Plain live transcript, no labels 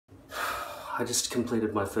I just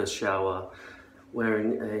completed my first shower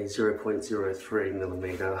wearing a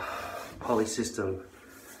 0.03mm Polysystem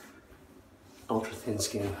ultra thin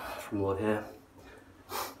skin from Lord Hair.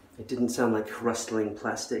 It didn't sound like rustling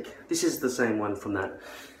plastic. This is the same one from that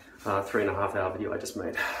 3.5 hour video I just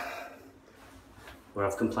made, where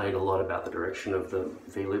I've complained a lot about the direction of the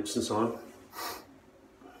V-loops and so on.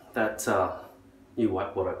 That new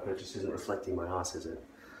whiteboard I purchased isn't reflecting my ass, is it?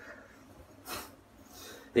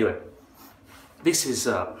 Anyway, this is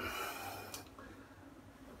going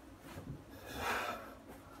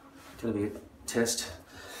to be a test.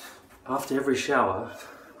 After every shower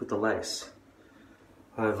with the lace,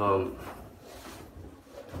 I've always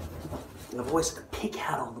had to pick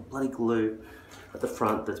out all the bloody glue at the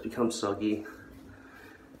front that's become soggy.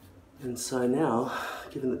 And so now,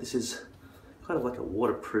 given that this is kind of like a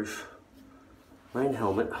waterproof rain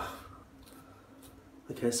helmet,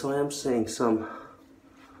 okay, so I am seeing some,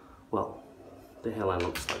 well, the hairline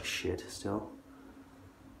looks like shit still.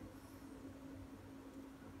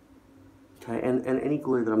 Okay, and any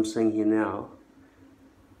glue that I'm seeing here now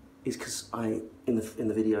is because in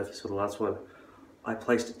the video, if you saw the last one, I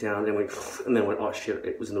placed it down and then went, oh shit,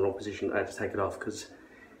 it was in the wrong position. I had to take it off because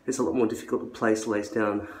it's a lot more difficult to place lace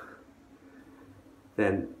down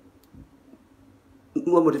than, a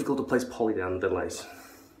lot more difficult to place poly down than lace.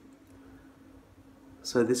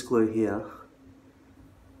 So this glue here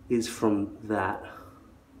is from that,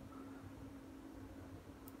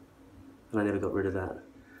 and I never got rid of that.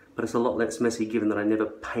 But it's a lot less messy given that I never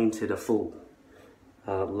painted a full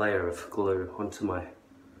layer of glue onto my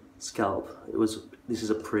scalp. This is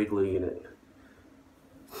a pre-glue unit.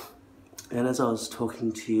 And as I was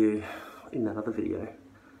talking to you in that other video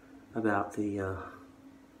about the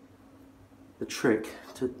trick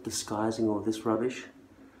to disguising all this rubbish,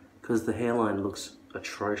 because the hairline looks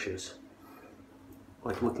atrocious.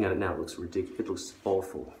 Like, looking at it now, it looks ridiculous. It looks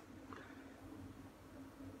awful.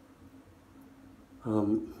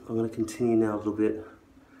 I'm going to continue now a little bit.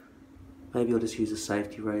 Maybe I'll just use a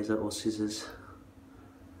safety razor or scissors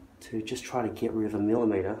to just try to get rid of 1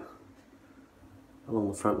 millimeter along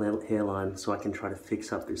the front hairline so I can try to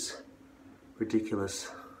fix up this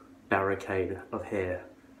ridiculous barricade of hair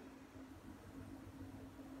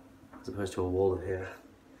as opposed to a wall of hair.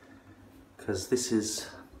 Because this is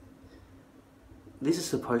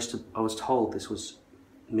supposed to, I was told this was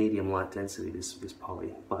medium light density, this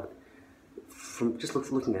poly, but from just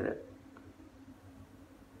looking at it,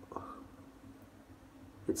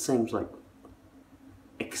 it seems like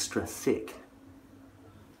extra thick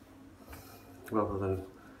rather than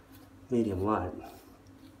medium light.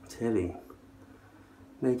 It's heavy.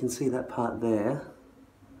 Now you can see that part there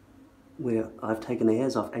where I've taken the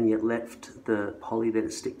hairs off and yet left the poly there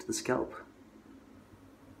to stick to the scalp.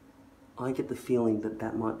 I get the feeling that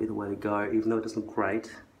that might be the way to go, even though it doesn't look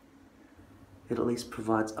great. It at least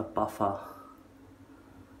provides a buffer.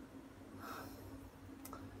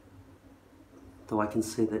 Though I can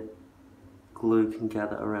see that glue can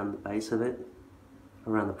gather around the base of it,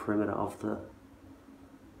 around the perimeter of the...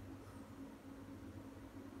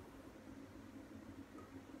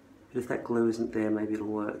 But if that glue isn't there, maybe it'll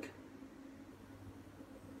work.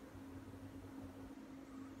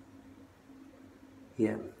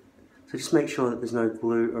 Yeah. So just make sure that there's no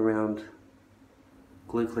glue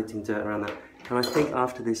collecting dirt around that. And I think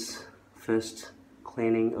after this first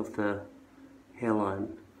cleaning of the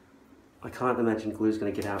hairline, I can't imagine glue is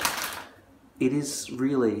going to get out. It is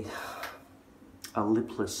really a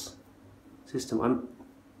lipless system.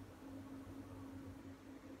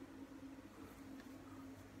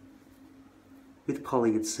 With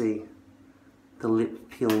poly, you'd see the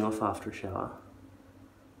lip peeling off after a shower.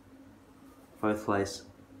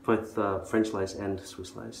 Both French lace and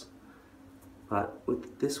Swiss lace. But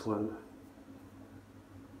with this one,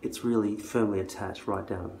 it's really firmly attached right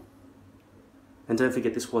down. And don't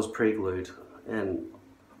forget, this was pre-glued, and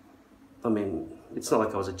I mean, it's not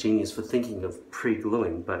like I was a genius for thinking of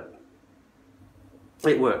pre-gluing, but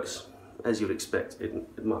it works, as you'd expect.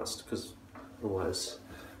 It must, because otherwise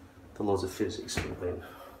the laws of physics would have been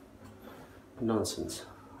nonsense.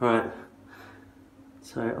 Alright,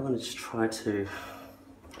 so I'm going to just try to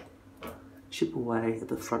chip away at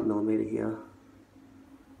the front millimeter here,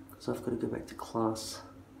 because I've got to go back to class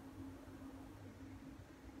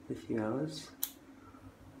in a few hours.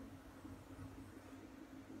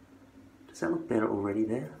 Does that look better already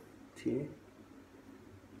there to you?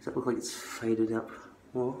 Does that look like it's faded up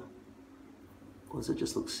more? Or does it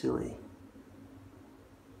just look silly?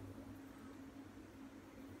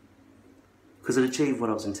 Because it achieved what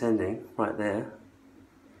I was intending right there.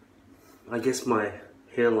 I guess my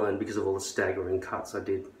hairline, because of all the staggering cuts I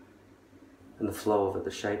did and the flow of it,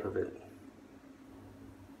 the shape of it.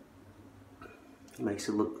 It makes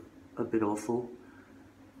it look a bit awful.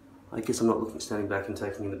 I guess I'm not standing back and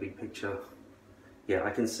taking in the big picture. Yeah,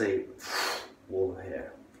 I can see wall of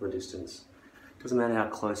hair from a distance. Doesn't matter how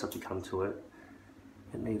close up you come to it.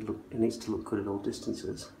 It needs to look good at all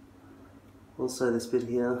distances. Also, this bit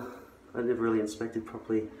here, I never really inspected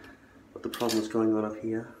properly what the problem was going on up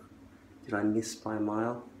here. Did I miss by a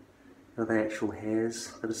mile? Are they actual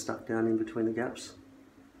hairs that are stuck down in between the gaps?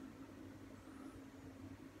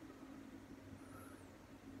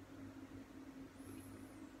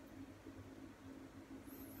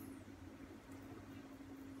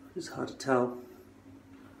 It's hard to tell,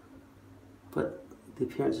 but the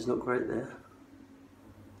appearance is not great there,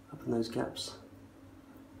 up in those gaps.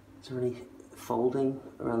 Is there any folding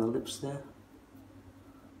around the lips there?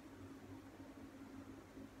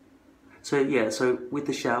 So yeah, so with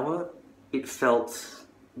the shower, the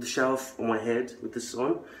shower on my head with this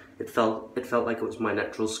on, it felt like it was my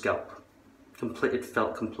natural scalp. It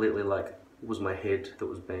felt completely like it was my head that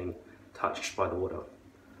was being touched by the water.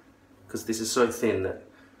 Because this is so thin that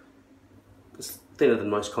it's thinner than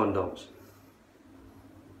most condoms.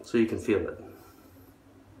 So you can feel it.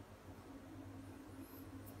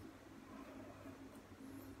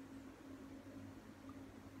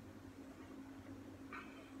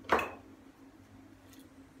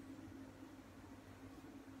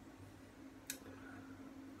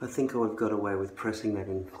 I think I've got away with pressing that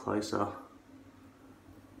in closer.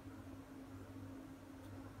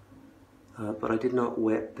 But I did not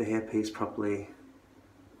wet the hairpiece properly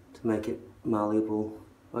to make it malleable.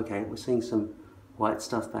 Okay, we're seeing some white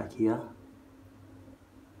stuff back here.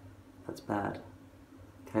 That's bad.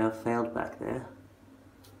 Okay, I failed back there.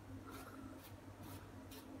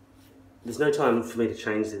 There's no time for me to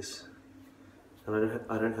change this. And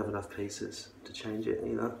I don't have enough pieces to change it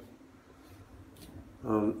either.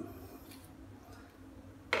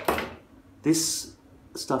 This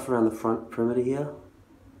stuff around the front perimeter here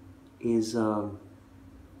is they're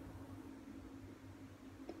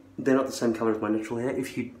not the same color as my natural hair.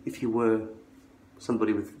 If you were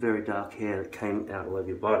somebody with very dark hair that came out all over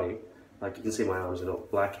your body, like you can see my arms are not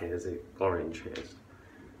black hairs, they're orange hairs.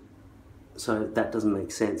 So that doesn't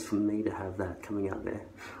make sense for me to have that coming out there.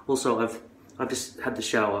 Also, I've just had the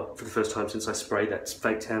shower for the first time since I sprayed that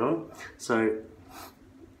fake tan on. So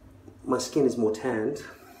my skin is more tanned.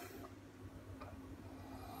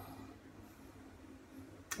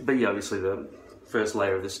 But yeah, obviously the first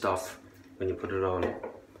layer of this stuff, when you put it on,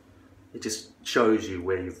 it just shows you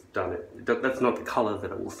where you've done it. That's not the color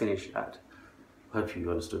that it will finish at. I hope you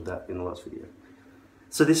understood that in the last video.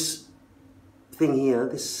 So this thing here,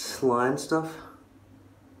 this line stuff,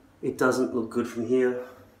 it doesn't look good from here.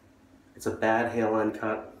 It's a bad hairline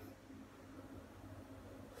cut.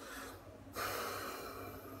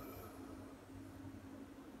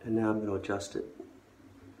 And now I'm going to adjust it,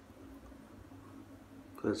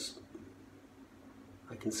 because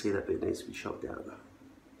I can see that bit needs to be chopped out.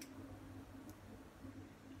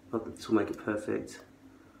 Not that this will make it perfect.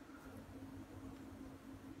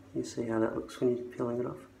 You see how that looks when you're peeling it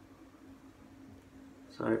off?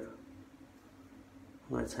 So I'm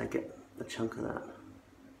going to take a chunk of that.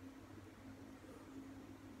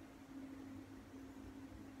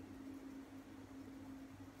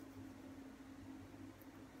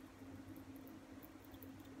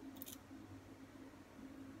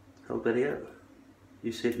 Hold that out.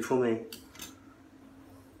 You see it before me.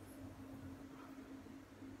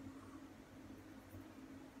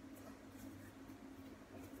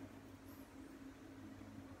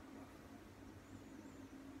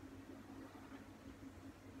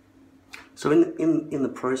 So in the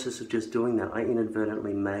process of just doing that, I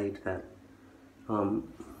inadvertently made that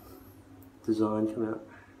design come out.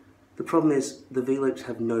 The problem is the V-loops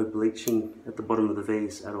have no bleaching at the bottom of the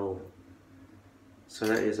V's at all. So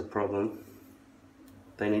that is a problem.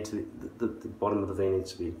 They need to be, the bottom of the V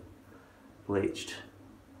needs to be bleached.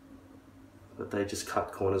 But they just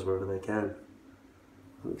cut corners wherever they can.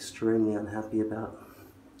 I'm extremely unhappy about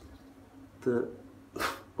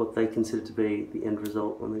what they consider to be the end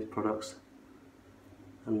result on these products.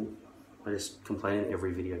 And I just complain in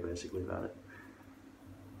every video basically about it.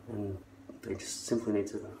 And they just simply need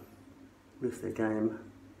to lift their game,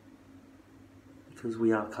 because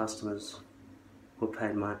we are customers. We're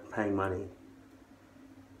paying money.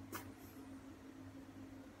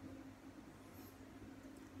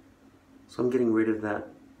 So I'm getting rid of that.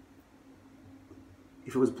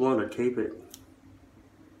 If it was blonde, I'd keep it.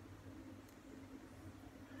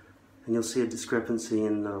 And you'll see a discrepancy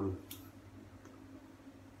in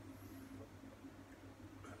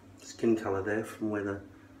skin color there from where the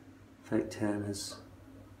fake tan has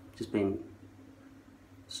just been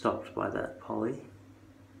stopped by that poly.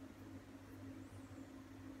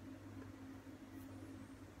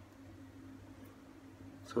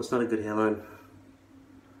 So it's not a good hairline,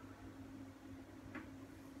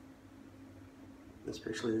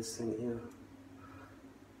 especially this thing here.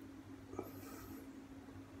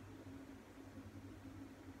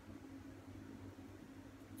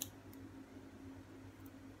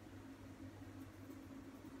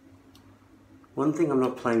 One thing I'm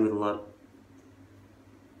not playing with a lot,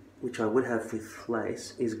 which I would have with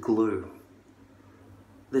lace, is glue.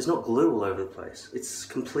 There's not glue all over the place. It's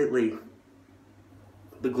completely,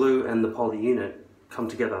 the glue and the poly unit come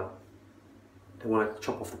together. And when I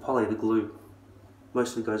chop off the poly, the glue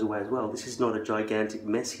mostly goes away as well. This is not a gigantic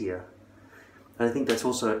mess here. And I think that's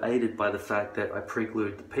also aided by the fact that I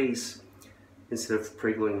pre-glued the piece instead of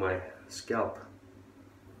pre-gluing my scalp.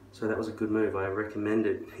 So that was a good move. I recommend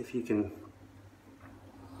it if you can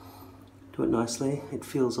do it nicely. It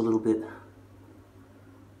feels a little bit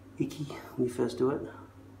icky when you first do it.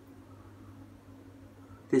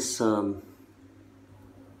 This front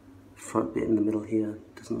bit in the middle here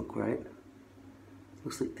doesn't look great.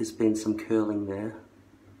 Looks like there's been some curling there.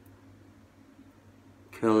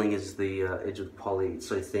 Curling is the edge of the poly. It's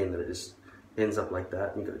so thin that it just ends up like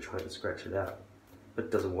that, and you've got to try and scratch it out. But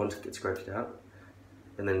it doesn't want to get scratched out.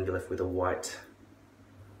 And then you're left with a white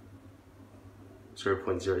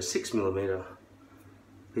 0.06mm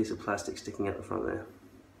piece of plastic sticking out the front there.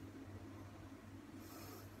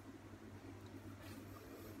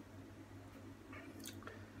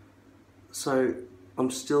 So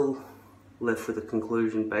I'm still left with a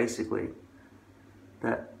conclusion basically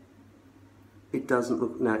that it doesn't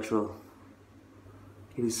look natural.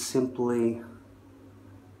 It is simply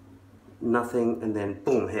nothing and then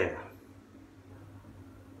boom, hair.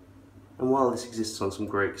 And while this exists on some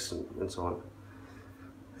Greeks and so on,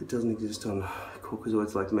 it doesn't exist on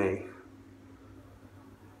Caucasoids like me.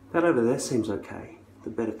 That over there seems okay. The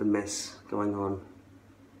bit of the mess going on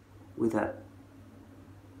with that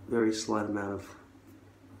very slight amount of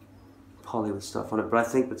poly with stuff on it. But I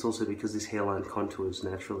think that's also because this hairline contours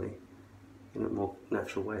naturally in a more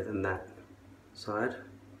natural way than that side.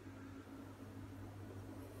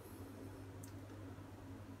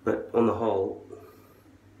 But on the whole,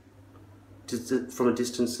 from a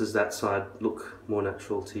distance, does that side look more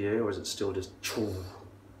natural to you, or is it still just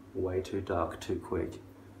way too dark, too quick?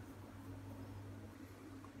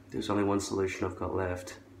 There's only one solution I've got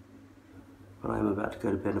left, but I am about to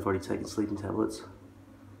go to bed. I've already taken sleeping tablets,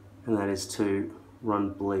 and that is to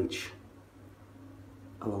run bleach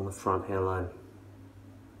along the front hairline.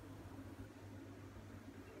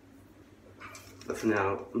 But for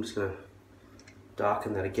now, I'm just going to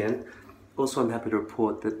darken that again. Also, I'm happy to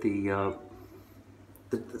report that the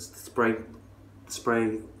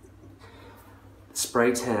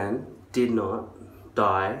spray tan did not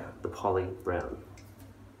dye the poly brown.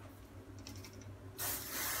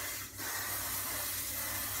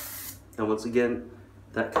 And once again,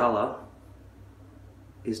 that colour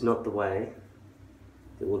is not the way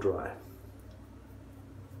it will dry.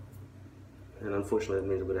 And unfortunately, that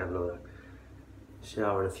means I'm going to have another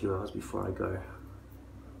shower in a few hours before I go.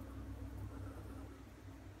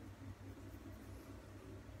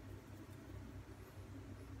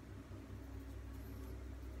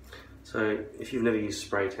 So if you've never used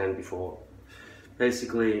spray tan before,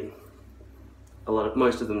 basically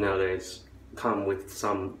most of them nowadays come with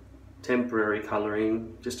some temporary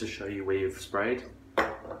colouring just to show you where you've sprayed,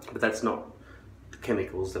 but that's not the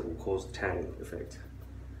chemicals that will cause the tanning effect.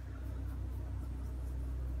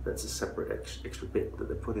 That's a separate extra bit that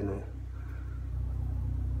they put in there.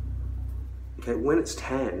 Okay, when it's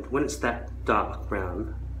tanned, when it's that dark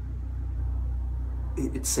brown,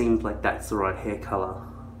 it seems like that's the right hair colour.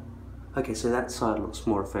 Okay, so that side looks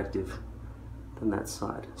more effective than that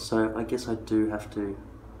side. So I guess I do have to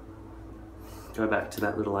go back to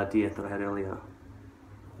that little idea that I had earlier.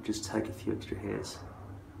 Just take a few extra hairs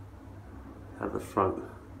out of the front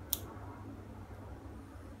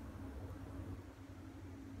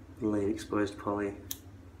and leave exposed poly.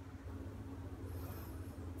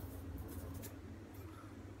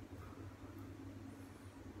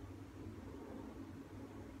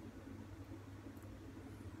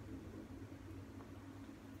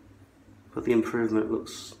 But the improvement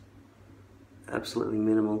looks absolutely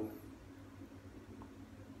minimal.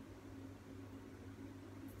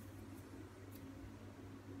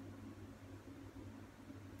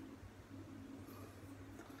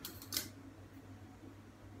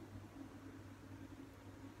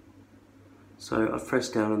 So I've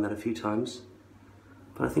pressed down on that a few times,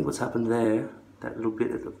 but I think what's happened there that little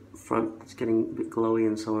bit at the front that's getting a bit glowy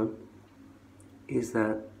and so on, is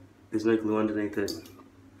that there's no glue underneath it.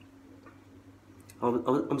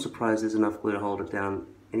 I'm surprised there's enough glue to hold it down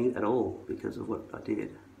at all because of what I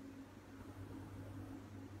did.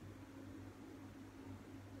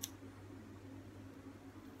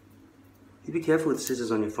 You be careful with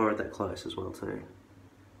scissors on your forehead that close as well too.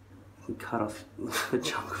 You can cut off a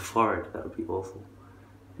chunk of forehead, that would be awful.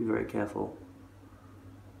 Be very careful.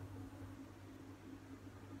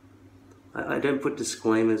 I don't put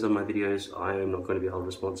disclaimers on my videos. I am not going to be held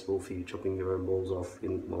responsible for you chopping your own balls off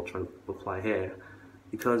while trying to apply hair,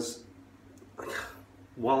 because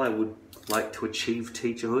while I would like to achieve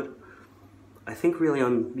teacherhood, I think really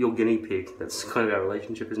I'm your guinea pig. That's kind of our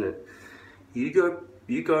relationship, isn't it?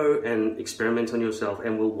 You go and experiment on yourself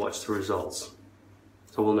and we'll watch the results,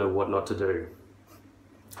 so we'll know what not to do.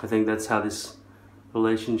 I think that's how this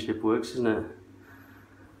relationship works, isn't it?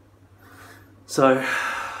 So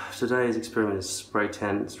today's experiment is spray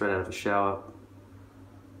tan straight out of a shower.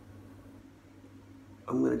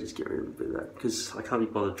 I'm going to just get rid of a bit of that because I can't be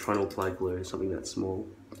bothered trying to apply glue, something that small,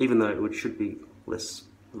 even though it should be less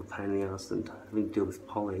of a pain in the ass than having to deal with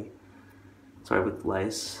with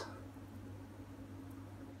lace.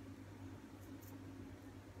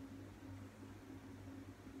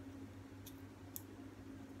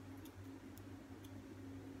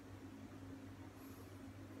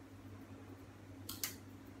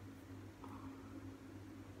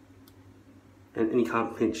 And you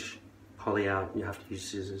can't pinch poly out, you have to use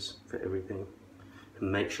scissors for everything.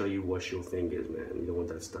 And make sure you wash your fingers, man. You don't want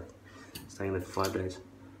that staying there for 5 days.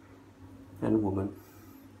 And woman.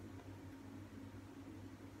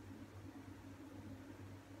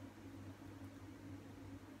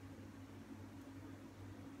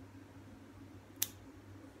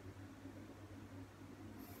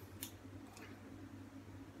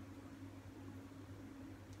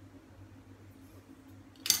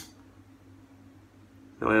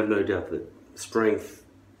 Now I have no doubt that spraying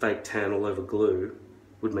fake tan all over glue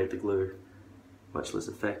would make the glue much less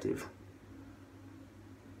effective.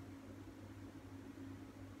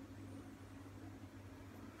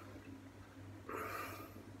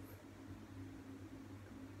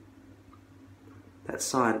 That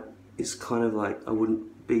side is kind of like, I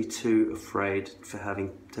wouldn't be too afraid for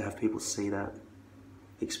having to have people see that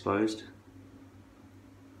exposed.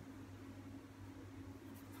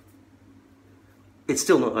 It's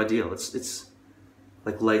still not ideal. It's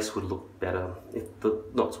like lace would look better if the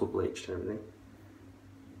knots were bleached and everything.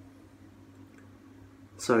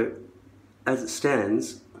 So as it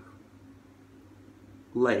stands,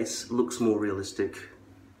 lace looks more realistic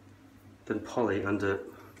than poly under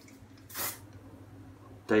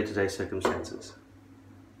day-to-day circumstances.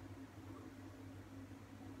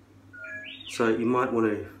 So you might want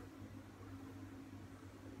to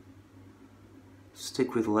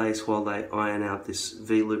stick with lace while they iron out this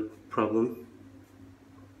V-loop problem,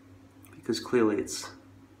 because clearly it's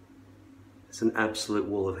an absolute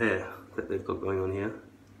wall of hair that they've got going on here.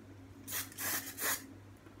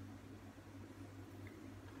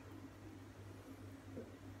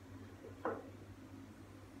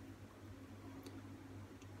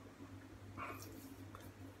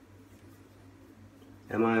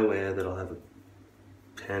 Am I aware that I'll have a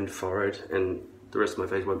tanned forehead and the rest of my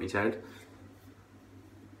face won't be tanned?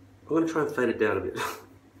 I'm going to try and fade it down a bit.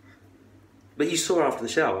 But you saw after the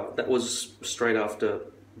shower, that was straight after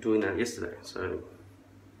doing that yesterday, so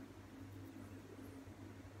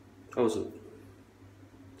I wasn't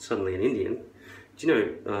suddenly an Indian. Do you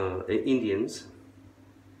know Indians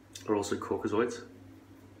are also Caucasoids?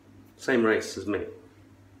 Same race as me.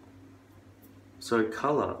 So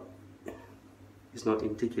colour is not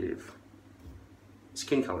indicative.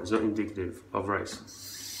 Skin colour is not indicative of race.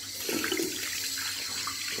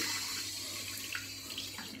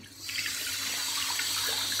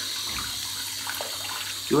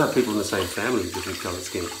 You'll have people in the same family with different coloured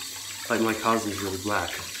skin. Like my cousin's really black.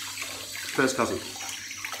 First cousin.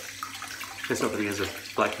 It's not that he has a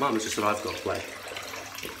black mum, it's just that I've got black.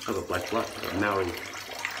 I've got black blood, I've got Maori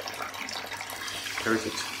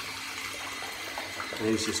heritage. And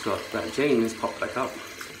he's just got that gene that's popped back up.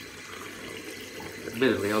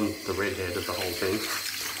 Admittedly, I'm the redhead of the whole thing.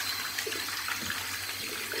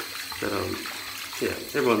 But yeah,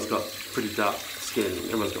 everyone's got pretty dark skin,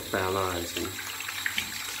 everyone's got brown eyes. And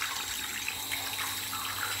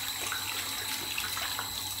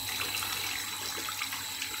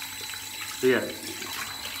so yeah,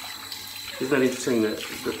 isn't that interesting that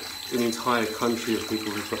an entire country of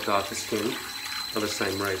people who've got darker skin are the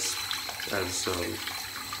same race as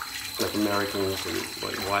like Americans and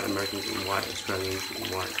like white Americans and white Australians and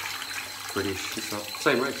white British and stuff.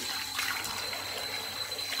 Same race.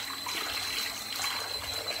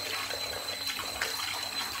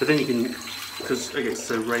 But then you can, because I guess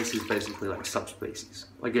so race is basically like subspecies.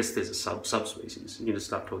 I guess there's a subspecies. You can just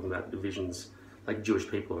start talking about divisions. Like Jewish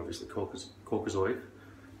people are obviously Caucasoid,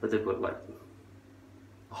 but they've got like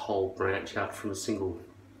a whole branch out from a single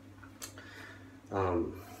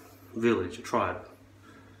village, a tribe.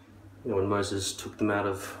 You know, when Moses took them out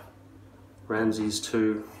of Ramses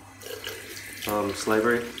to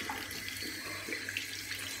slavery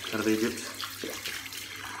out of Egypt.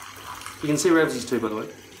 You can see Ramses too, by the way.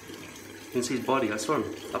 You can see his body. I saw him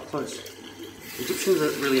up close. Egyptians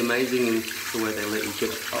are really amazing in the way they let you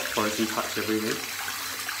get up close and touch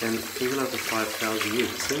everything. And even after 5,000 years,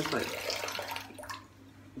 it seems like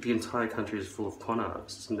the entire country is full of con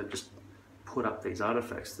artists, and they've just put up these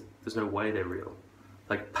artifacts that there's no way they're real.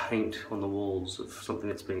 Like paint on the walls of something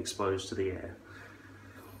that's been exposed to the air.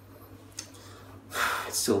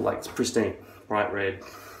 It's still like, it's pristine, bright red,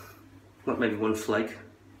 not maybe one flake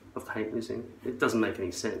of paint missing. It doesn't make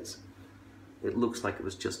any sense. It looks like it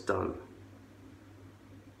was just done.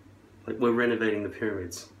 Like we're renovating the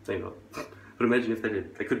pyramids, they're not. But imagine if they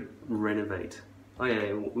did, they could renovate. Oh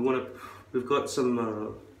yeah, we've got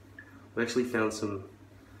some, we actually found some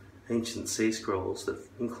ancient sea scrolls that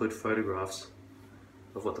include photographs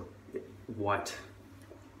of what the white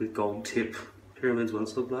with gold tip pyramids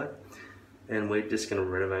once looked like, and we're just going to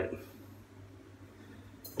renovate.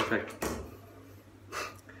 In fact,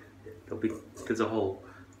 there's a whole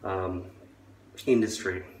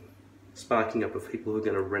industry sparking up of people who are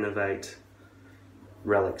going to renovate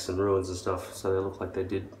relics and ruins and stuff so they look like they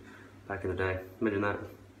did back in the day. Imagine that.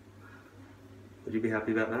 Would you be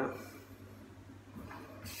happy about that?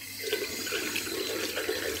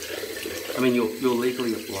 I mean, you're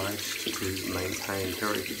legally obliged to maintain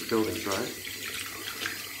heritage buildings, right?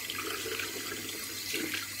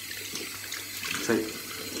 So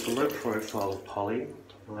the low profile poly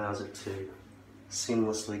allows it to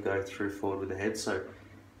seamlessly go through forward with the head. So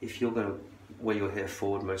if you're going to wear your hair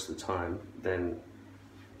forward most of the time, then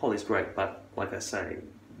poly's great. But like I say,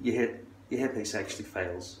 your hairpiece actually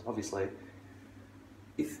fails, obviously.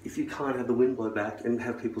 If you can't have the wind blow back and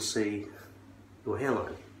have people see your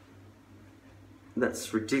hairline,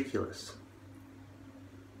 that's ridiculous.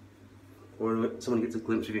 Or when someone gets a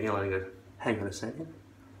glimpse of your hairline and goes, hang on a second,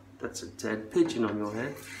 that's a dead pigeon on your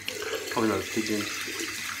head. Probably not a pigeon,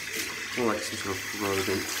 more like some sort of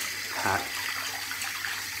rodent hat.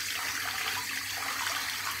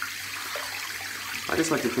 I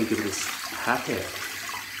just like to think of it as hat hair,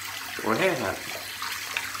 or a hair hat.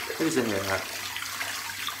 It is a hair hat.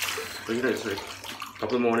 But you know, it's a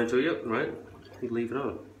couple of morning to you, right? You leave it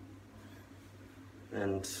on.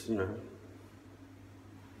 And, you know,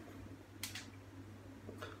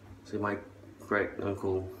 see, my great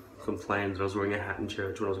uncle complained that I was wearing a hat in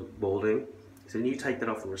church when I was balding. He said, you take that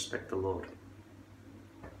off and respect the Lord.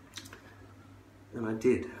 And I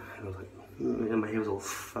did. And I was like, and my hair was all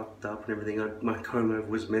fucked up and everything. My comb over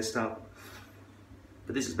was messed up.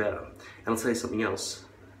 But this is better. And I'll tell you something else.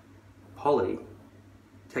 Poly,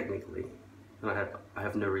 technically, and I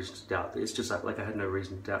have no reason to doubt this, just like I had no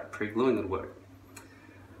reason to doubt pre-gluing would work,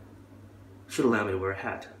 should allow me to wear a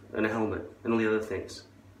hat and a helmet and all the other things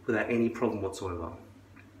without any problem whatsoever.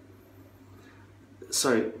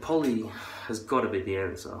 So poly has got to be the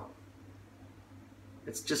answer.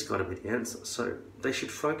 It's just got to be the answer. So they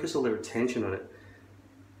should focus all their attention on it.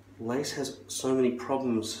 Lace has so many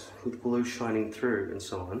problems with glue shining through and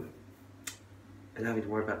so on, and having to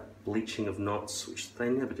worry about bleaching of knots, which they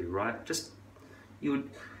never do, right? Just you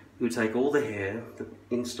would take all the hair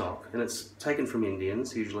in stock, and it's taken from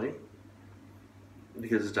Indians usually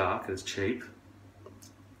because it's dark and it's cheap.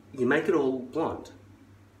 You make it all blonde,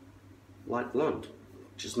 light blonde.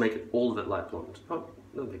 Just make it all of it light blonde, not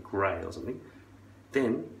a bit grey or something.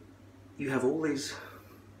 Then you have all these,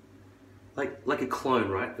 like a clone,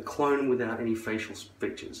 right? A clone without any facial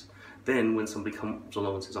features. Then when somebody comes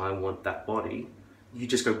along and says, I want that body, you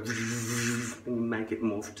just go and you make it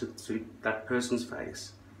morph to suit that person's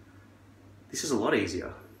face. This is a lot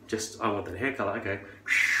easier. Just, I want that hair color, okay.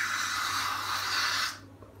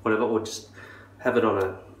 Whatever, or just have it on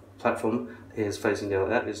a platform, the hair's facing down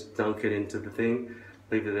like that, just dunk it into the thing,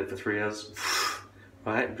 leave it there for 3 hours,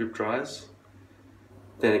 right, drip dries.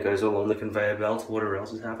 Then it goes all on the conveyor belt, whatever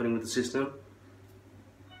else is happening with the system.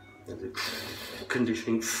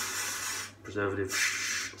 Conditioning, preservative,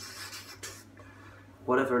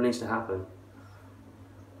 whatever needs to happen.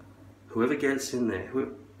 Whoever gets in there,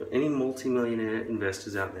 any multi-millionaire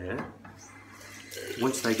investors out there,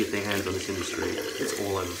 once they get their hands on this industry, it's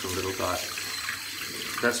all over for the little guy.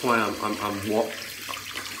 That's why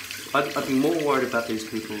I'd be more worried about these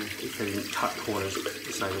people if they didn't cut corners,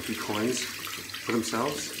 save a few coins for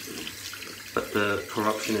themselves. But the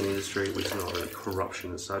corruption in the industry, which is not really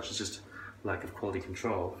corruption as such, it's just lack of quality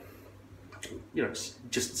control. You know,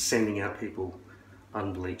 just sending out people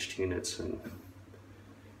unbleached units and,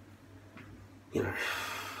 you know,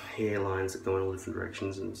 hairlines that go in all different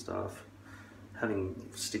directions and stuff. Having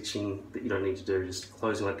stitching that you don't need to do, just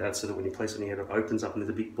closing like that so that when you place it on your head it opens up and there's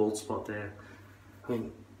a big bald spot there. I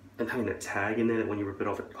mean, and having that tag in there that when you rip it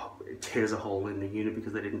off it tears a hole in the unit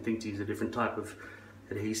because they didn't think to use a different type of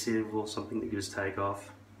adhesive or something that you just take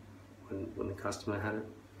off when the customer had it.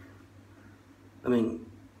 I mean,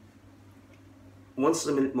 once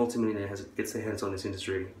a multi-millionaire gets their hands on this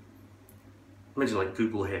industry, imagine like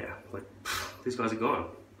Google hair, like these guys are gone.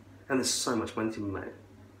 And there's so much money to be made.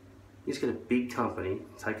 You just get a big company,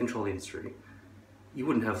 take control of the industry. You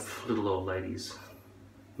wouldn't have little old ladies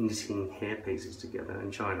knitting hair pieces together in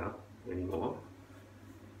China anymore.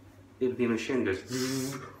 It'd be a machine that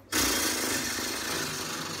goes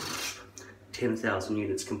 10,000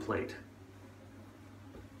 units complete.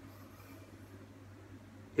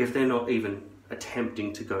 If they're not even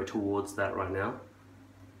attempting to go towards that right now,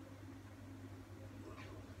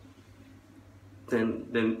 then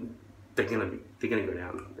they're gonna go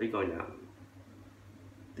down. They're going down.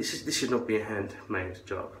 This should not be a handmade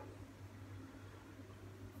job.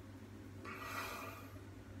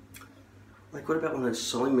 Like, what about one of those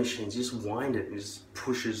sewing machines? You just wind it and it just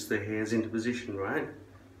pushes the hairs into position, right?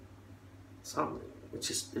 Something.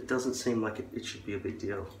 It doesn't seem like it should be a big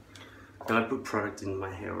deal. And I put product in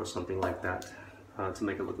my hair or something like that to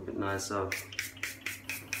make it look a bit nicer.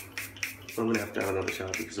 So I'm gonna have to have another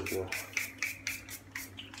shower because of the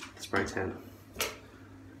spray tan.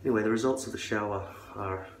 Anyway, the results of the shower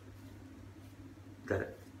are that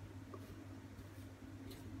it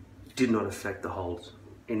did not affect the holes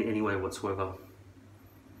in any way whatsoever.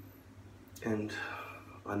 And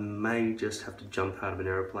I may just have to jump out of an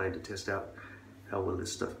aeroplane to test out how well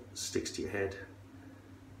this stuff sticks to your head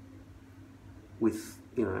with,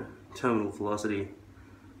 you know, terminal velocity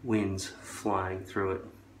winds flying through it.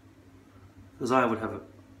 Because I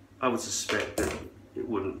would suspect that it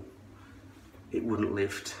wouldn't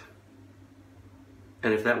lift.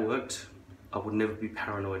 And if that worked, I would never be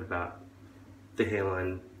paranoid about the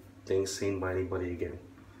hairline being seen by anybody again.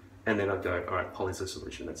 And then I'd go, all right, poly's the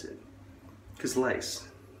solution, that's it. Because lace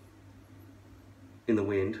in the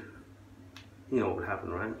wind, you know what would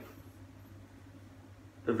happen, right?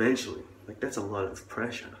 Eventually, like, that's a lot of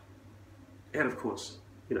pressure. And of course,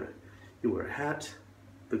 you know, you wear a hat,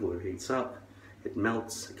 the glue heats up, it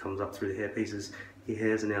melts, it comes up through the hair pieces, your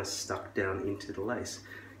hairs are now stuck down into the lace.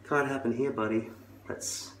 Can't happen here, buddy.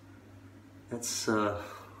 That's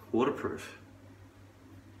waterproof.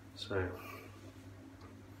 So,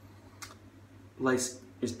 lace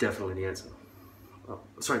is definitely the answer.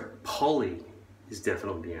 Sorry, poly is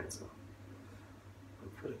definitely the answer.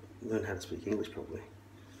 I've got to learn how to speak English properly.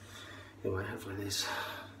 Anyway, hopefully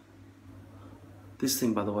this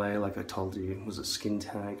thing, by the way, like I told you, was a skin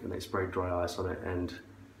tag, and they sprayed dry ice on it, and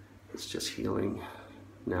it's just healing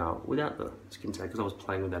now without the skin tag, because I was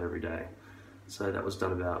playing with that every day. So that was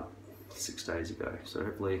done about 6 days ago. So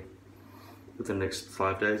hopefully within the next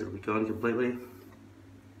 5 days it'll be gone completely.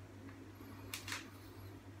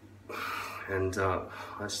 And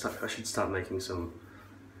I should start making some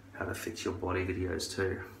how to fix your body videos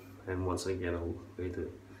too. And once again, I'll be the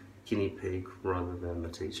guinea pig rather than the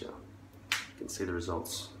teacher. You can see the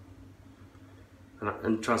results.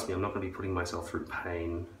 And trust me, I'm not going to be putting myself through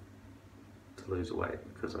pain to lose weight,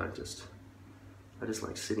 because I just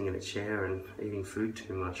like sitting in a chair and eating food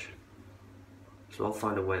too much. So I'll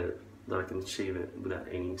find a way that I can achieve it without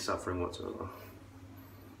any suffering whatsoever.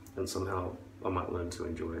 And somehow I might learn to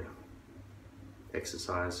enjoy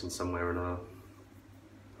exercise in some way or another.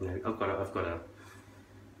 You know, I've got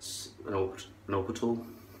an orbital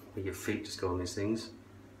where your feet just go on these things,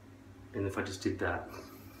 and if I just did that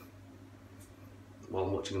while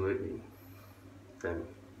I'm watching a movie, then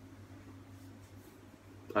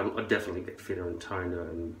I'd definitely get fitter and toner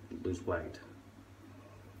and lose weight.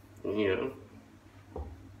 You know,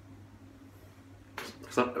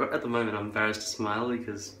 because at the moment I'm embarrassed to smile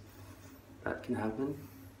because that can happen.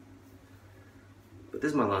 But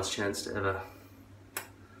this is my last chance to ever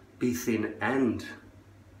be thin and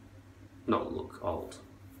not look old.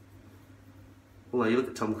 Although you look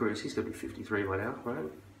at Tom Cruise, he's got to be 53 by now, right?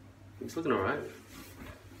 He's looking alright.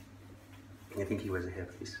 I think he wears a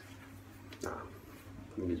hairpiece. No,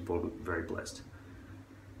 I think he's born very blessed.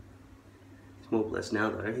 He's more blessed now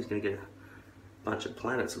though, he's going to get a bunch of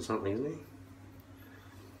planets or something, isn't he?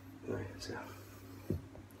 Anyway, so.